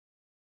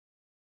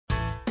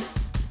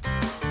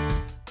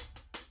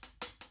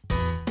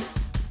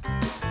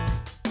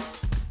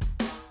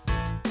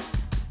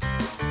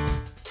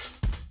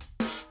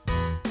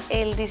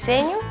El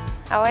diseño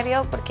ha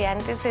variado porque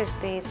antes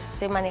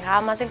se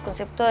manejaba más el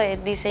concepto de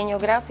diseño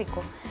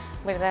gráfico,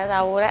 ¿verdad?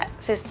 Ahora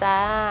se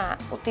está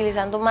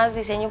utilizando más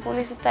diseño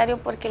publicitario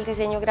porque el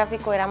diseño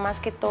gráfico era más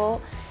que todo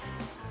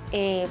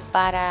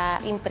para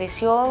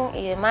impresión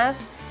y demás,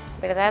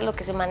 ¿verdad? Lo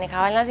que se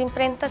manejaba en las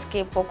imprentas,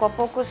 que poco a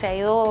poco se ha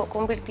ido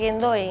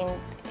convirtiendo en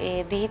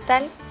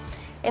digital.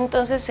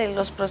 Entonces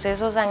los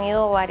procesos han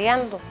ido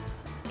variando.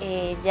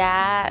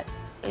 Ya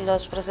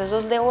los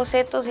procesos de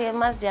bocetos y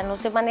demás ya no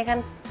se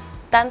manejan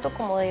tanto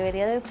como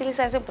debería de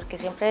utilizarse, porque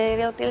siempre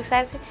debería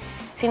utilizarse,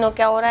 sino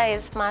que ahora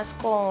es más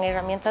con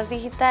herramientas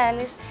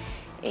digitales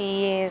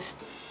y es,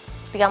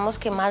 digamos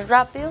que más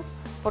rápido,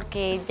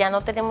 porque ya no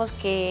tenemos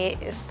que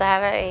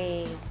estar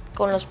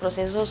con los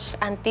procesos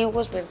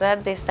antiguos, ¿verdad?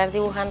 De estar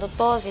dibujando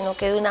todo, sino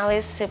que de una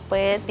vez se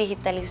puede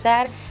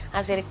digitalizar,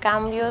 hacer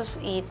cambios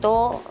y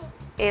todo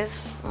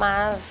es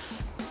más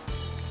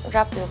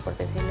rápido, por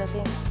decirlo así.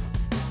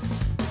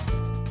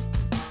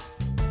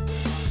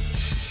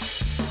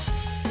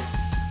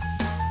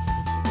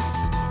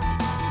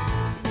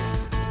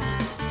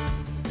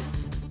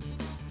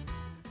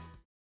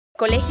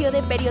 Colegio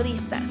de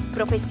Periodistas,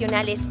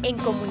 profesionales en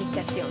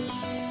comunicación.